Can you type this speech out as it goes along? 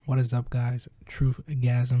What is up, guys?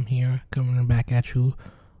 Truthgasm here, coming back at you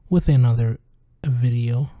with another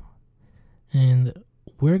video. And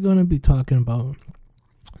we're going to be talking about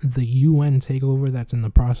the UN takeover that's in the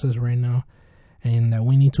process right now, and that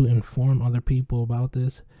we need to inform other people about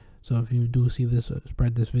this. So if you do see this,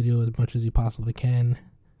 spread this video as much as you possibly can.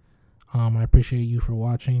 I appreciate you for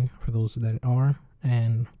watching, for those that are,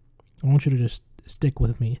 and I want you to just stick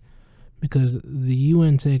with me because the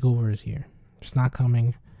UN takeover is here. It's not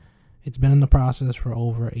coming. It's been in the process for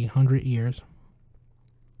over 100 years,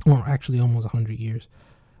 or actually almost 100 years.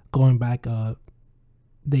 Going back,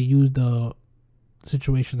 they used the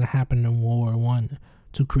situation that happened in World War I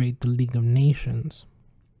to create the League of Nations,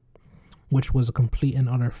 which was a complete and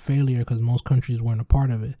utter failure because most countries weren't a part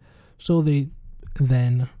of it. So they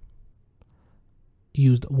then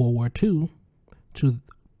used World War II to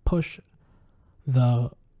push the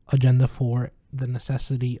agenda for the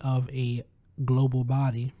necessity of a global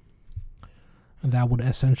body that would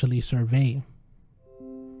essentially survey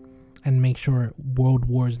and make sure world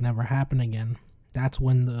wars never happen again. That's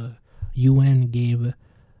when the UN gave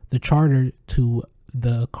the charter to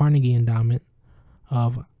the Carnegie Endowment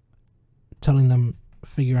of telling them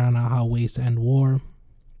figure out how ways to end war,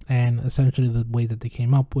 and essentially the way that they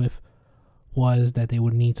came up with was that they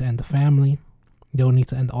would need to end the family, they would need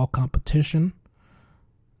to end all competition,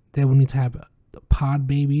 they would need to have pod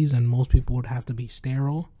babies, and most people would have to be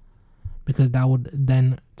sterile because that would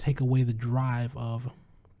then take away the drive of,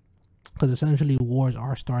 because essentially wars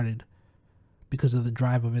are started because of the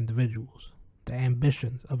drive of individuals, the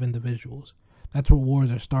ambitions of individuals. That's what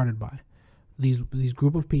wars are started by. These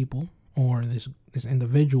group of people, or this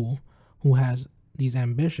individual who has these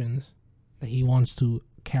ambitions that he wants to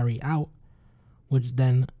carry out, which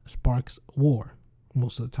then sparks war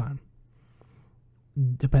most of the time,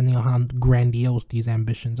 depending on how grandiose these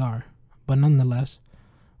ambitions are. But nonetheless,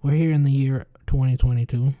 we're here in the year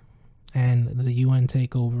 2022, and the UN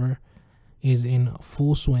takeover is in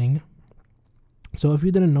full swing. So if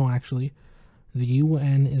you didn't know, actually, the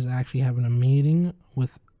UN is actually having a meeting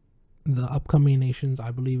with the upcoming nations. I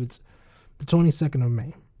believe it's the 22nd of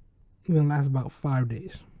May. It's going to last about 5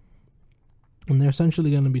 days. And they're essentially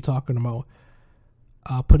going to be talking about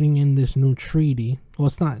putting in this new treaty. Well,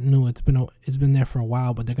 it's not new. It's been there for a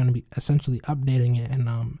while, but they're going to be essentially updating it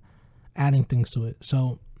and adding things to it.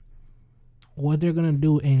 So what they're going to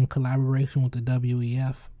do in collaboration with the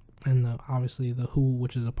WEF and obviously the WHO,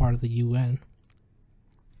 which is a part of the UN,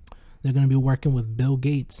 they're going to be working with Bill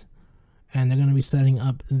Gates, and they're going to be setting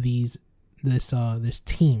up this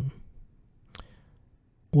team,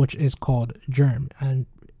 which is called GERM. And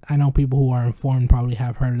I know people who are informed probably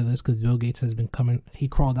have heard of this because Bill Gates has been he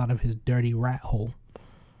crawled out of his dirty rat hole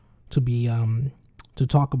to be to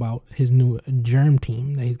talk about his new GERM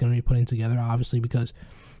team that he's going to be putting together, obviously because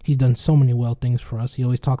he's done so many well things for us. He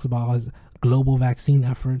always talks about his global vaccine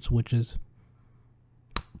efforts, which is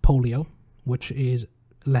polio, which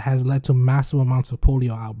has led to massive amounts of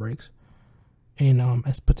polio outbreaks in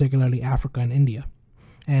particularly Africa and India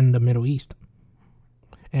and the Middle East.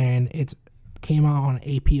 And it came out on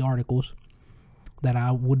AP articles that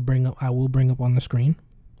I will bring up on the screen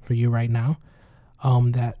for you right now,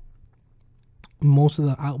 that most of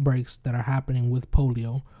the outbreaks that are happening with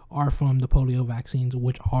polio are from the polio vaccines,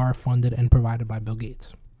 which are funded and provided by Bill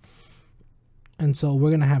Gates. And so we're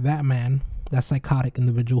going to have that man, that psychotic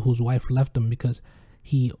individual whose wife left him because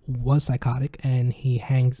he was psychotic, and he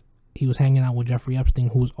was hanging out with Jeffrey Epstein,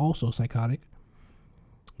 who was also psychotic.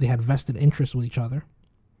 They had vested interests with each other.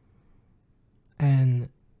 And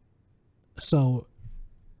so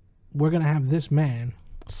we're going to have this man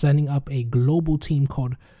setting up a global team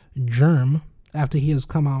called GERM after he has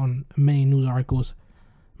come out on many news articles,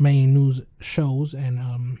 many news shows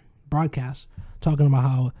and broadcasts talking about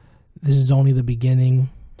how this is only the beginning.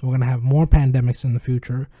 We're going to have more pandemics in the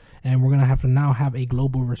future, and we're going to have to now have a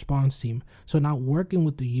global response team. So now working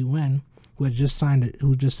with the UN, who just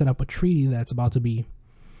set up a treaty that's about to be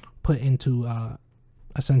put into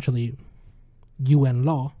essentially UN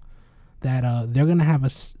law, that they're going to have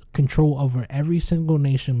control over every single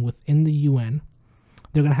nation within the UN.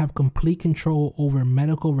 They're going to have complete control over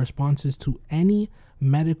medical responses to any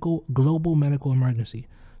global medical emergency.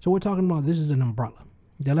 So we're talking about, this is an umbrella.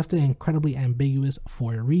 They left it incredibly ambiguous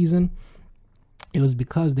for a reason. It was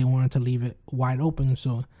because they wanted to leave it wide open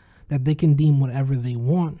so that they can deem whatever they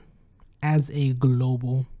want as a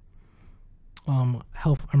global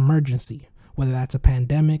health emergency, whether that's a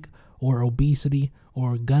pandemic or obesity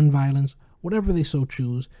or gun violence, whatever they so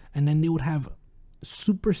choose. And then they would have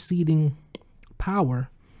superseding power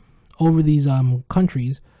over these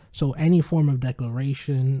countries So any form of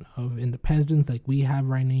declaration of independence like we have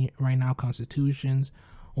right now, constitutions,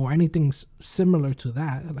 or anything similar to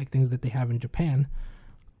that, like things that they have in Japan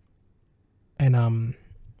and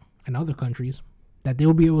other countries, that they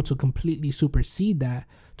will be able to completely supersede that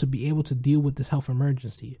to be able to deal with this health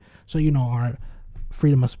emergency. So, our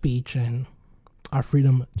freedom of speech and our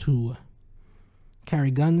freedom to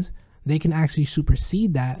carry guns, they can actually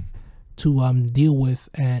supersede that to deal with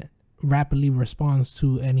and rapidly respond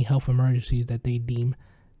to any health emergencies that they deem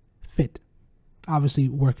fit. Obviously,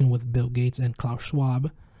 working with Bill Gates and Klaus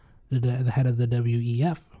Schwab, the head of the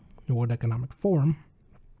WEF, the World Economic Forum,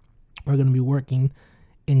 are going to be working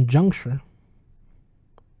in juncture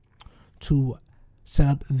to set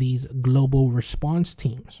up these global response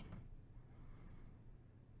teams.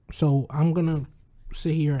 So I'm going to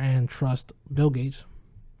sit here and trust Bill Gates,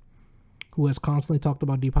 who has constantly talked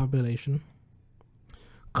about depopulation,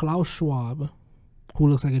 Klaus Schwab, who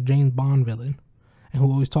looks like a James Bond villain, and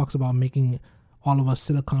who always talks about making all of us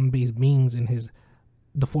silicon-based beings in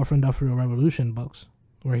the Fourth Industrial Revolution books,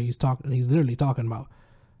 where he's literally talking about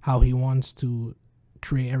how he wants to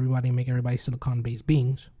make everybody silicon-based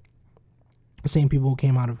beings. The same people who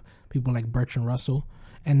came out of people like Bertrand Russell,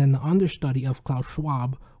 and then the understudy of Klaus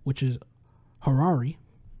Schwab, which is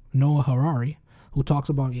Noah Harari, who talks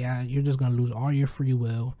about, you're just going to lose all your free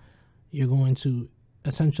will. You're going to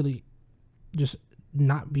essentially just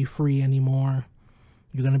not be free anymore.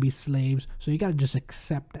 You're going to be slaves. So you got to just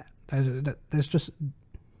accept that. That's just,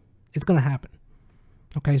 it's going to happen.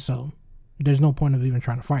 Okay, so there's no point of even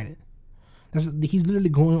trying to fight it. He's literally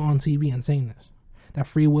going on TV and saying this. That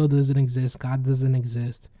free will doesn't exist. God doesn't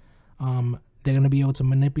exist. They're going to be able to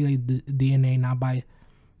manipulate the DNA not by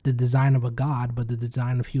the design of a god, but the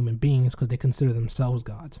design of human beings, because they consider themselves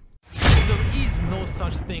gods. There is no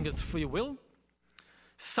such thing as free will.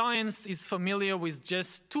 Science is familiar with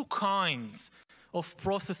just two kinds of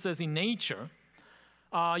processes in nature.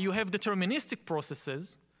 You have deterministic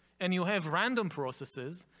processes, and you have random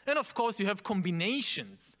processes, and of course you have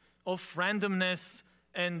combinations of randomness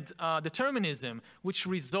and determinism, which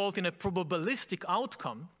result in a probabilistic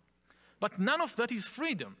outcome. But none of that is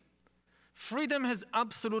freedom. Freedom has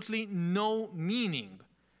absolutely no meaning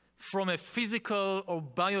from a physical or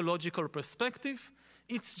biological perspective.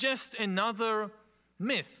 It's just another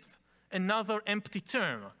myth, another empty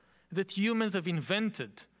term that humans have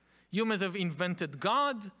invented. Humans have invented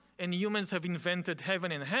God, and humans have invented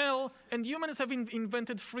heaven and hell, and humans have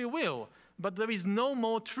invented free will. But there is no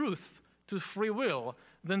more truth to free will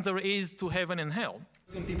than there is to heaven and hell.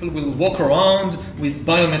 Some people will walk around with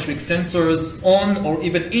biometric sensors on or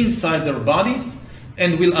even inside their bodies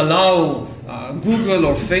and will allow Google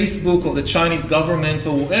or Facebook or the Chinese government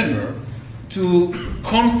or whoever to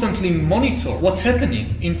constantly monitor what's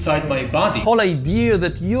happening inside my body. The whole idea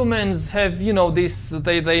that humans have,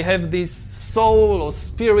 they have this soul or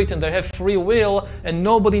spirit and they have free will and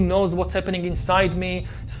nobody knows what's happening inside me.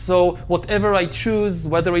 So whatever I choose,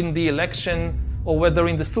 whether in the election or whether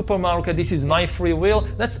in the supermarket, this is my free will,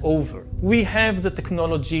 that's over. We have the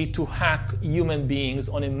technology to hack human beings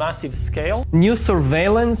on a massive scale. New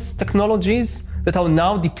surveillance technologies that are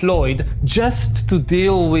now deployed just to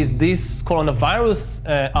deal with this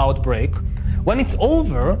coronavirus outbreak. When it's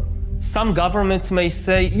over, some governments may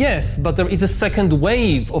say, yes, but there is a second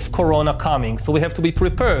wave of corona coming, so we have to be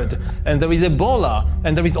prepared. And there is Ebola,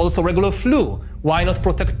 and there is also regular flu. Why not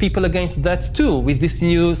protect people against that too with this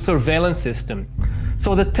new surveillance system?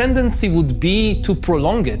 So the tendency would be to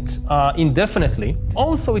prolong it indefinitely.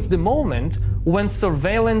 Also, it's the moment when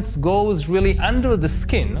surveillance goes really under the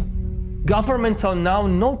skin. Governments are now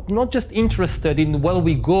not just interested in where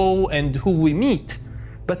we go and who we meet,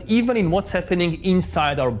 but even in what's happening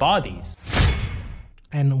inside our bodies.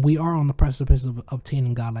 And we are on the precipice of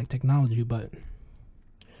obtaining godlike technology, but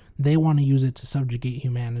they want to use it to subjugate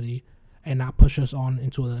humanity and not push us on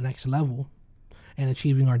into the next level and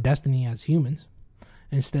achieving our destiny as humans.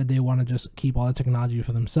 Instead, they want to just keep all the technology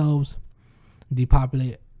for themselves,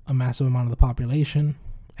 depopulate a massive amount of the population,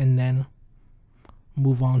 and then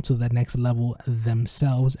move on to the next level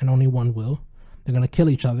themselves, and only one will. They're going to kill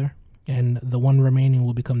each other, and the one remaining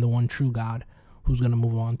will become the one true God who's going to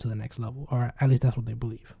move on to the next level, or at least that's what they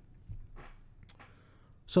believe.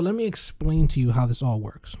 So let me explain to you how this all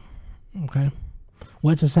works, okay?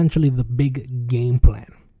 Well, it's essentially the big game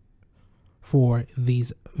plan for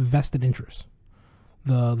these vested interests.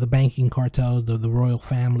 The banking cartels, the royal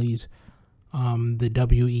families, the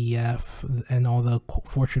WEF, and all the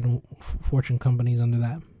fortune companies under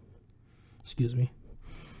that. Excuse me.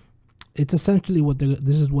 It's essentially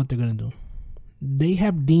this is what they're going to do. They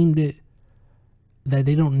have deemed it that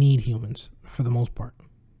they don't need humans for the most part.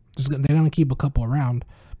 They're going to keep a couple around,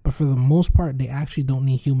 but for the most part, they actually don't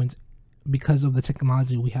need humans because of the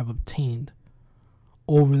technology we have obtained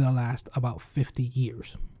over the last about 50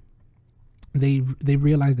 years. They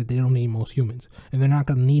realized that they don't need most humans, and they're not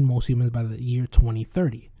going to need most humans by the year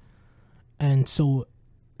 2030. And so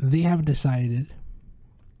they have decided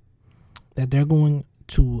that they're going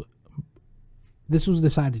to, this was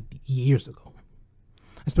decided years ago,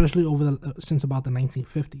 especially since about the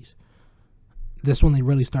 1950s. This when they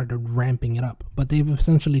really started ramping it up. But they've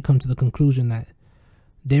essentially come to the conclusion that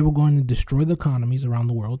they were going to destroy the economies around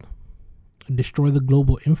the world, destroy the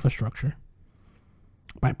global infrastructure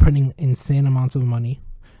by printing insane amounts of money.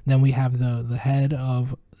 Then we have the head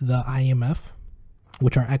of the IMF,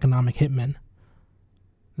 which are economic hitmen.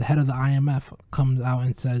 The head of the IMF comes out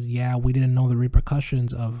and says, yeah, we didn't know the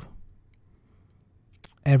repercussions of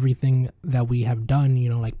everything that we have done,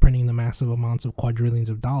 like printing the massive amounts of quadrillions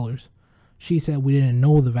of dollars. She said we didn't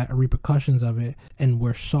know the repercussions of it, and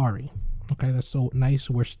we're sorry. Okay, that's so nice.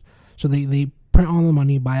 So they print all the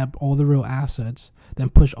money, buy up all the real assets, then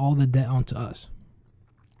push all the debt onto us.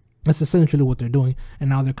 That's essentially what they're doing, and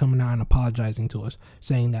now they're coming out and apologizing to us,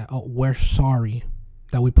 saying that, oh, we're sorry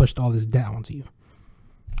that we pushed all this debt onto you.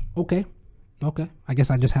 Okay, I guess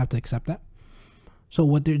I just have to accept that. So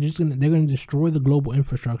what they're going to destroy the global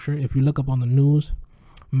infrastructure. If you look up on the news,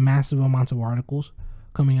 massive amounts of articles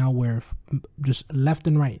coming out where just left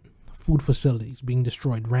and right, food facilities being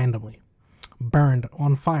destroyed randomly, burned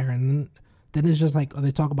on fire, and then it's just like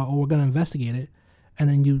they talk about, oh, we're going to investigate it, and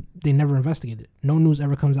then they never investigate it. No news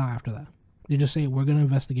ever comes out after that. They just say, we're going to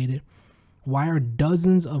investigate it. Why are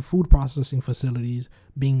dozens of food processing facilities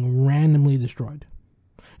being randomly destroyed?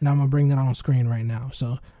 And I'm going to bring that on screen right now,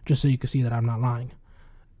 so just so you can see that I'm not lying.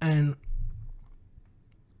 And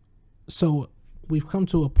so we've come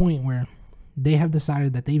to a point where they have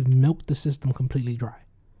decided that they've milked the system completely dry.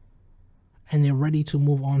 And they're ready to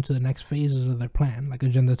move on to the next phases of their plan, like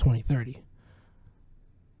Agenda 2030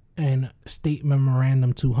 and State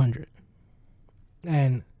Memorandum 200,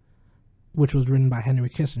 and which was written by Henry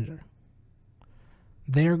Kissinger.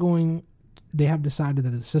 They have decided that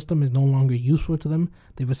the system is no longer useful to them.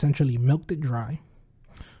 They've essentially milked it dry.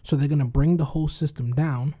 So they're going to bring the whole system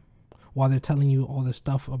down while they're telling you all this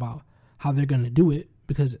stuff about how they're going to do it,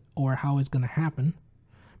 or how it's going to happen.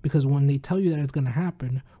 Because when they tell you that it's going to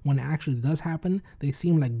happen, when it actually does happen, they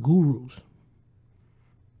seem like gurus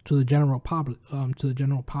to the general populace.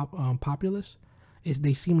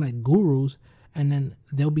 They seem like gurus, and then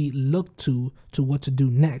they'll be looked to what to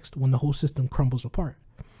do next when the whole system crumbles apart,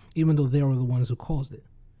 even though they were the ones who caused it.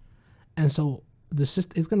 And so the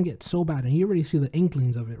system is going to get so bad, and you already see the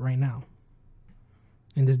inklings of it right now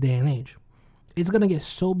in this day and age. It's going to get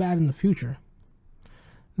so bad in the future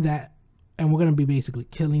and we're going to be basically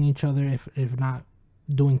killing each other, if not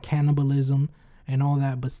doing cannibalism and all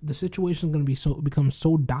that. But the situation is going to become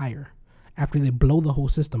so dire after they blow the whole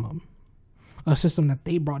system up. A system that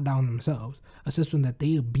they brought down themselves, a system that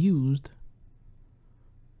they abused,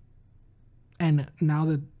 and now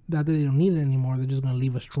that they don't need it anymore, they're just going to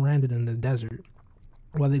leave us stranded in the desert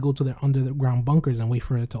while they go to their underground bunkers and wait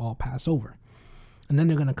for it to all pass over. And then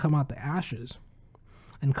they're going to come out the ashes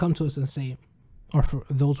and come to us and say, or for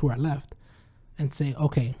those who are left, and say,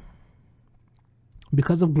 okay,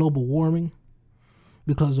 because of global warming,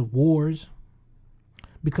 because of wars,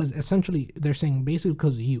 because essentially they're saying basically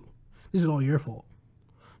because of you, this is all your fault.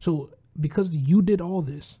 So because you did all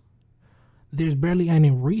this, there's barely any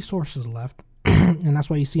resources left. And that's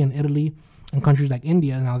why you see in Italy and countries like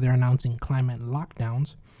India, now they're announcing climate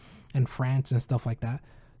lockdowns, and France and stuff like that.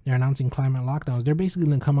 They're announcing climate lockdowns. They're basically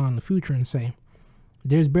going to come out in the future and say,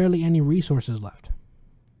 there's barely any resources left.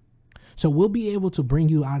 So we'll be able to bring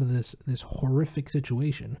you out of this horrific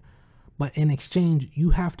situation. But in exchange,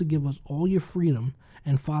 you have to give us all your freedom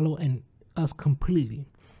and follow us completely.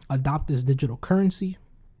 Adopt this digital currency.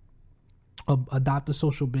 Adopt the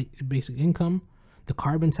social basic income. The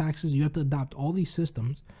carbon taxes. You have to adopt all these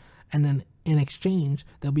systems. And then in exchange,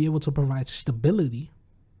 they'll be able to provide stability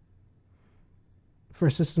for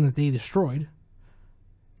a system that they destroyed,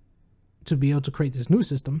 to be able to create this new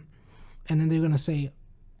system. And then they're going to say,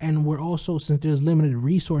 and we're also, since there's limited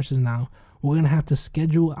resources now, we're going to have to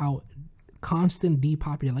schedule out constant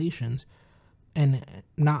depopulations, and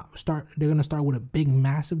they're going to start with a big,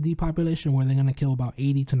 massive depopulation where they're going to kill about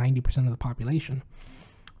 80 to 90% of the population.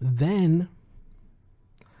 Then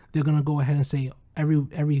they're going to go ahead and say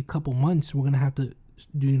every couple months, we're going to have to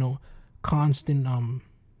do, constant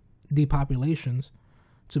depopulations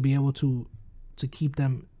to be able to keep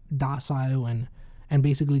them docile and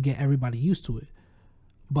basically get everybody used to it.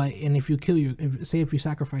 But and if you kill if you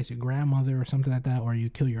sacrifice your grandmother or something like that, or you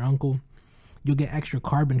kill your uncle, you'll get extra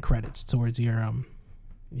carbon credits towards your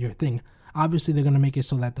thing. Obviously, they're gonna make it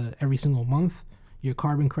so that every single month your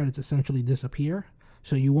carbon credits essentially disappear,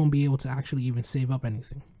 so you won't be able to actually even save up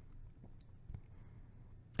anything.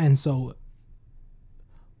 And so,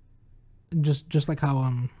 just like how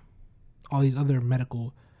all these other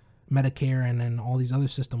Medicare and then all these other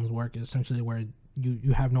systems work, essentially where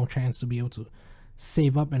you have no chance to be able to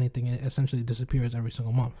save up anything. It essentially disappears every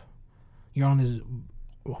single month. You're on this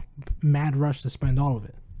mad rush to spend all of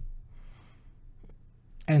it.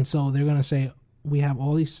 And so they're gonna say we have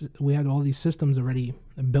all these systems already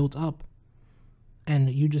built up, and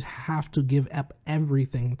you just have to give up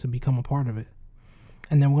everything to become a part of it.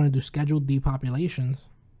 And then we're gonna do scheduled depopulations,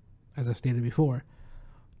 as I stated before,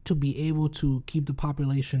 to be able to keep the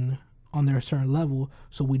population on their certain level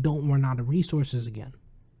so we don't run out of resources again.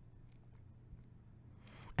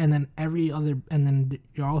 And then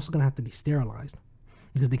you're also gonna have to be sterilized,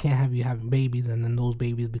 because they can't have you having babies, and then those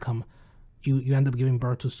babies become, you end up giving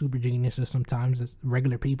birth to super geniuses sometimes as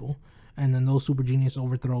regular people, and then those super geniuses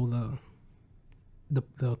overthrow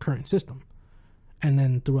the current system. And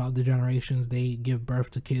then throughout the generations, they give birth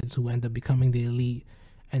to kids who end up becoming the elite,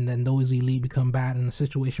 and then those elite become bad, and the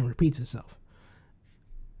situation repeats itself.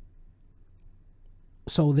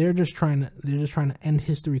 So they're just trying to end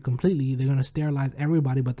history completely. They're going to sterilize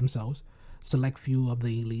everybody but themselves. Select few of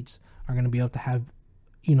the elites are going to be able to have,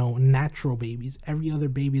 natural babies. Every other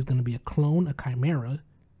baby is going to be a clone, a chimera,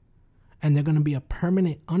 and they're going to be a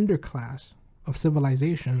permanent underclass of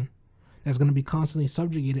civilization that's going to be constantly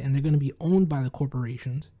subjugated, and they're going to be owned by the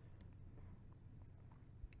corporations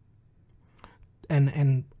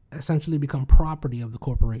and essentially become property of the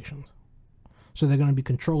corporations. So they're going to be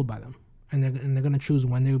controlled by them, and they're going to choose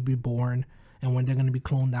when they will be born and when they're going to be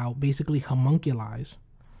cloned out, basically homunculized,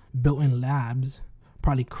 built in labs,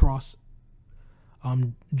 probably cross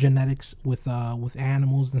genetics with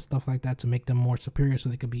animals and stuff like that to make them more superior, so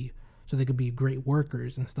they could be great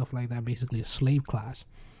workers and stuff like that, basically a slave class.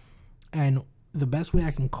 And the best way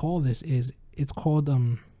I can call this is, it's called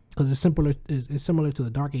because it's similar to the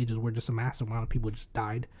Dark Ages, where just a massive amount of people just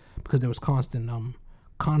died because there was constant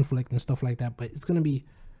conflict and stuff like that. But it's gonna be,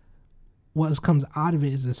 what comes out of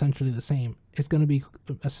it is essentially the same. It's gonna be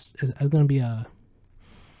a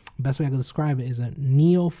best way I can describe it is a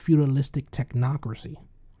neo-feudalistic technocracy,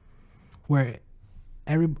 where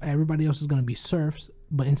everybody else is gonna be serfs,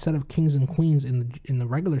 but instead of kings and queens in the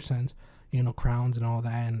regular sense, crowns and all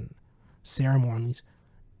that and ceremonies,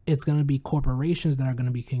 it's going to be corporations that are going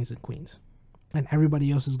to be kings and queens, and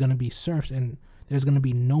everybody else is going to be serfs, and there's going to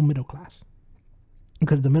be no middle class,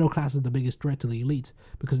 because the middle class is the biggest threat to the elites,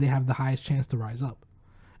 because they have the highest chance to rise up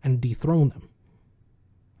and dethrone them.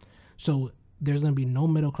 So there's going to be no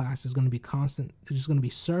middle class. It's going to be constant. It's just going to be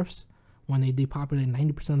serfs when they depopulate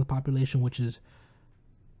 90% of the population, which is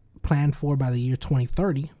planned for by the year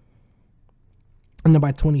 2030. And then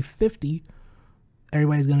by 2050,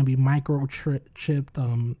 everybody's going to be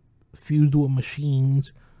microchipped, fused with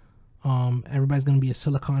machines. Everybody's going to be a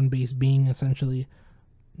silicon-based being, essentially.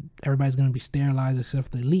 Everybody's going to be sterilized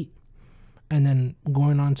except for the elite. And then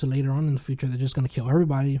going on to later on in the future, they're just going to kill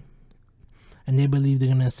everybody, and they believe they're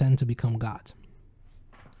going to ascend to become gods.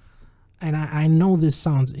 And I know this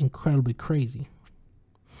sounds incredibly crazy,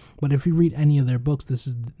 but if you read any of their books, this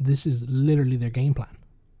is literally their game plan.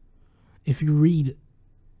 If you read,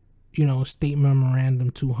 State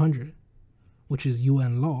Memorandum 200, which is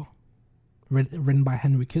UN law, written by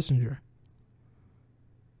Henry Kissinger,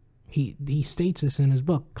 he states this in his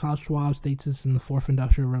book. Klaus Schwab states this in the Fourth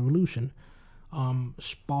Industrial Revolution.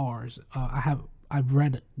 SPARS. I've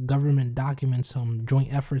read government documents,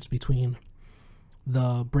 joint efforts between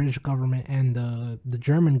the British government and the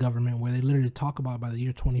German government, where they literally talk about by the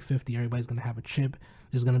year 2050, everybody's going to have a chip.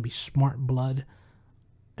 There's going to be smart blood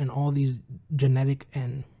and all these genetic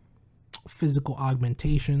and physical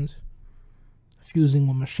augmentations, fusing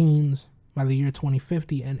with machines by the year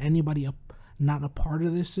 2050. And anybody not a part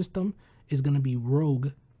of this system is going to be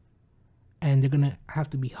rogue, and they're going to have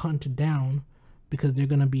to be hunted down, because they're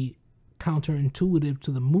going to be counterintuitive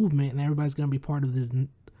to the movement, and everybody's going to be part of this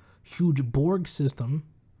huge Borg system.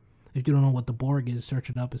 If you don't know what the Borg is, search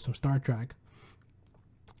it up. It's from Star Trek.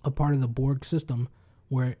 A part of the Borg system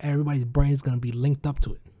where everybody's brain is going to be linked up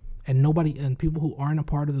to it, and people who aren't a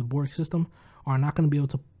part of the Borg system are not going to be able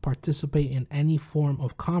to participate in any form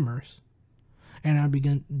of commerce, and are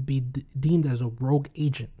going to be deemed as a rogue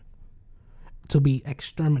agent to be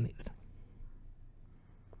exterminated.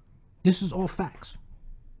 This is all facts.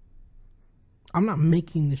 I'm not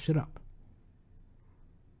making this shit up.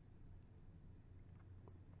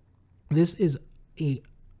 This is a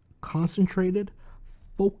concentrated,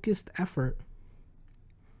 focused effort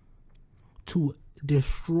to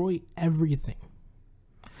destroy everything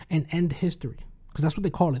and end history. Because that's what they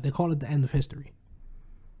call it. They call it the end of history.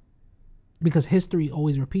 Because history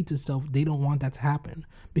always repeats itself. They don't want that to happen.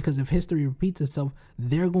 Because if history repeats itself,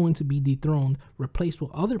 they're going to be dethroned, replaced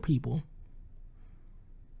with other people,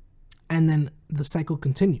 and then the cycle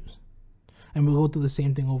continues. And we'll go through the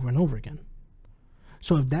same thing over and over again.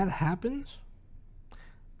 So if that happens,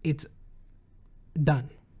 it's done.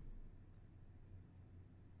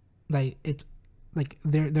 It's like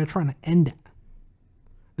they're trying to end it.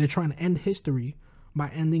 They're trying to end history by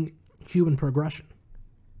ending human progression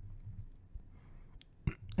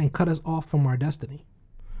and cut us off from our destiny,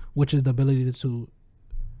 which is the ability to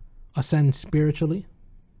ascend spiritually.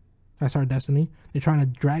 That's our destiny. They're trying to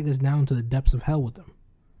drag us down to the depths of hell with them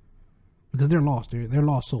because they're lost. They're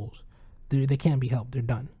lost souls. They can't be helped. They're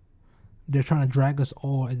done. They're trying to drag us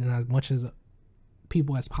all, and as much as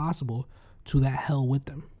people as possible, to that hell with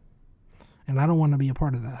them. And I don't want to be a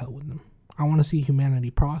part of that hell with them. I want to see humanity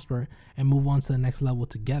prosper and move on to the next level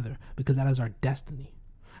together, because that is our destiny.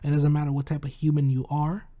 It doesn't matter what type of human you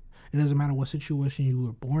are. It doesn't matter what situation you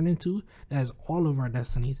were born into. That is all of our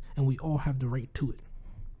destinies, and we all have the right to it.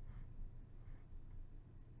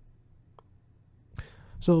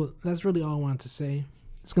 So that's really all I wanted to say.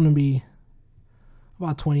 It's going to be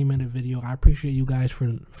about a 20-minute video. I appreciate you guys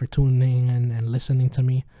for tuning in and listening to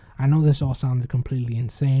me. I know this all sounded completely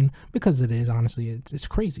insane, because it is. Honestly, it's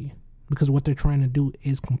crazy, because what they're trying to do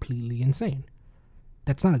is completely insane.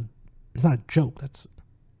 It's not a joke. That's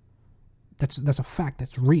a fact.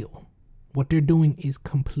 That's real. What they're doing is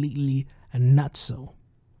completely nutso.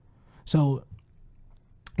 So,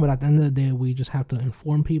 but at the end of the day, we just have to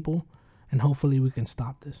inform people, and hopefully we can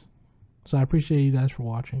stop this. So I appreciate you guys for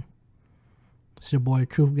watching. It's your boy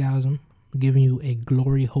Truthgasm, giving you a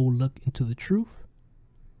glory hole look into the truth.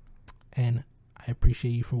 And I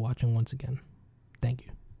appreciate you for watching once again. Thank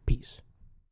you.